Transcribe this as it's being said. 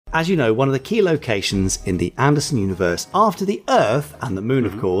as you know, one of the key locations in the Anderson universe after the Earth and the Moon,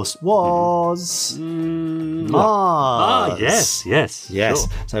 of course, was Mars. Ah, yes. Yes. Sure.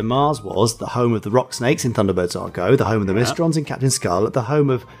 So Mars was the home of the Rock Snakes in Thunderbirds Are Go, the home of the Mystrons in Captain Scarlet, the home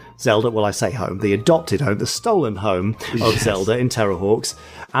of Zelda, well, I say home, the adopted home, the stolen home of Zelda in Terrorhawks,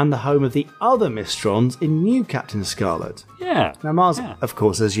 and the home of the other Mystrons in New Captain Scarlet. Yeah. Now, Mars, of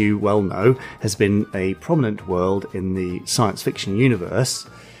course, as you well know, has been a prominent world in the science fiction universe,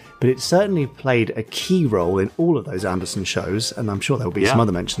 but it certainly played a key role in all of those Anderson shows, and I'm sure there will be some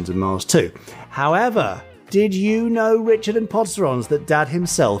other mentions of Mars too. However, did you know, Richard and Podsterons, that Dad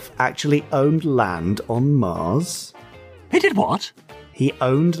himself actually owned land on Mars? He did what? He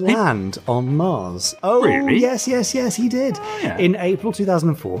owned land on Mars. Oh, really? Yes, he did. Oh, yeah. In April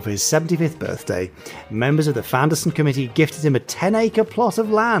 2004, for his 75th birthday, members of the Fanderson committee gifted him a 10-acre plot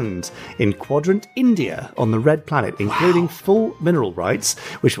of land in Quadrant India on the Red Planet, including full mineral rights,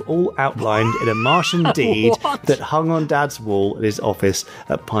 which were all outlined in a Martian deed that hung on Dad's wall at his office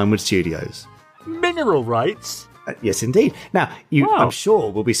at Pinewood Studios. Mineral rights? Yes, indeed. Now, I'm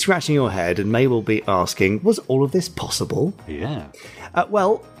sure, will be scratching your head and may well be asking, was all of this possible? Yeah.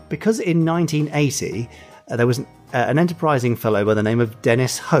 Well, because in 1980, there was an enterprising fellow by the name of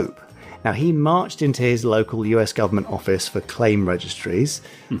Dennis Hope. Now, he marched into his local US government office for claim registries,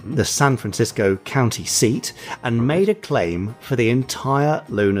 the San Francisco county seat, and made a claim for the entire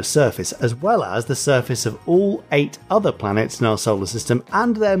lunar surface, as well as the surface of all 8 other planets in our solar system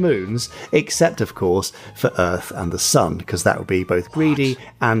and their moons, except, of course, for Earth and the Sun, because that would be both greedy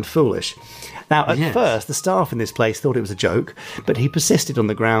and foolish. Now, at first, the staff in this place thought it was a joke, but he persisted on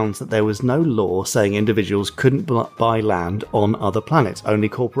the grounds that there was no law saying individuals couldn't buy land on other planets. Only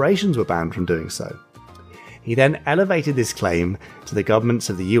corporations were banned from doing so. He then elevated this claim to the governments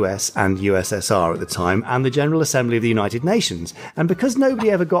of the US and USSR at the time and the General Assembly of the United Nations. And because nobody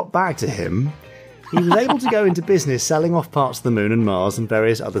ever got back to him, he was able to go into business selling off parts of the Moon and Mars and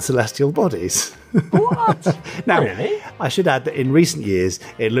various other celestial bodies. What? Now, really? I should add that in recent years,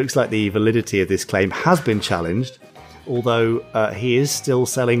 it looks like the validity of this claim has been challenged, although he is still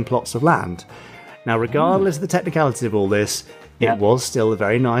selling plots of land. Now, regardless of the technicalities of all this, it was still a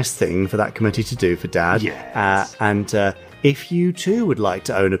very nice thing for that committee to do for Dad. Yes. And if you too would like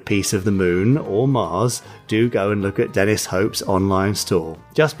to own a piece of the Moon or Mars, do go and look at Dennis Hope's online store.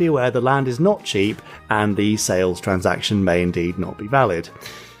 Just be aware the land is not cheap and the sales transaction may indeed not be valid.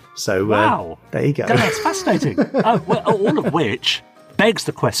 So, wow. There you go. That's fascinating. All of which begs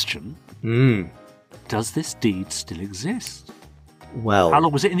the question, does this deed still exist? Well, how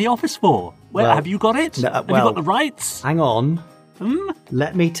long was it in the office for? Have you got it? Have you got the rights? Hang on.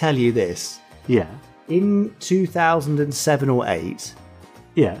 Let me tell you this. Yeah. In 2007 or 8,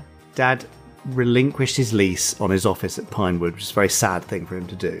 Dad relinquished his lease on his office at Pinewood, which is a very sad thing for him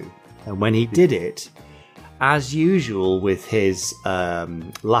to do. And when he did it, as usual with his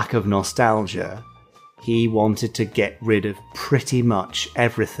lack of nostalgia, he wanted to get rid of pretty much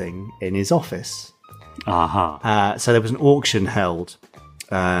everything in his office. So there was an auction held,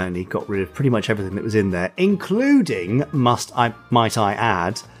 and he got rid of pretty much everything that was in there, including, might I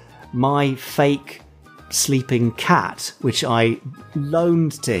add, my fake sleeping cat, which I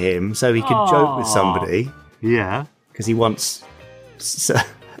loaned to him so he could joke with somebody. Yeah. Because he once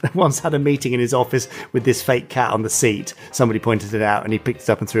had a meeting in his office with this fake cat on the seat. Somebody pointed it out and he picked it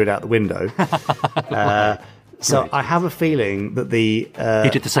up and threw it out the window. So I have a feeling that he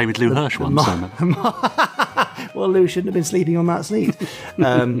did the same with Lou Hirsch once. Well, Lou shouldn't have been sleeping on that seat.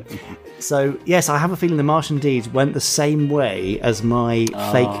 So, yes, I have a feeling the Martian deeds went the same way as my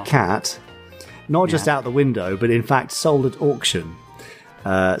fake cat. Not just out the window, but in fact sold at auction.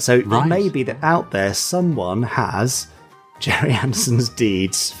 It may be that out there someone has Gerry Anderson's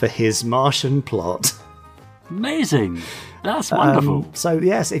deeds for his Martian plot. Amazing. That's wonderful. So,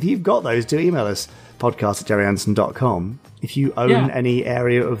 yes, if you've got those, do email us, podcast@gerryanderson.com. If you own any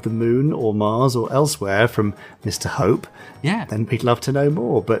area of the Moon or Mars or elsewhere from Mr. Hope, then we'd love to know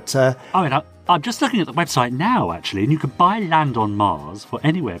more. But I'm just looking at the website now, actually, and you can buy land on Mars for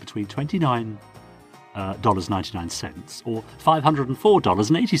anywhere between $29.99 or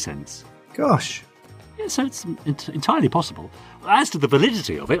 $504.80. Gosh. Yeah, so it's entirely possible. As to the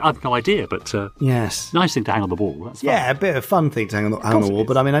validity of it, I've no idea, but yes, nice thing to hang on the wall. That's fun. A bit of fun thing to hang on the wall.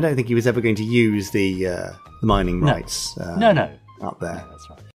 But I mean, I don't think he was ever going to use the mining rights. No. Up there. That's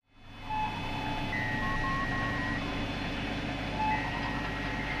right.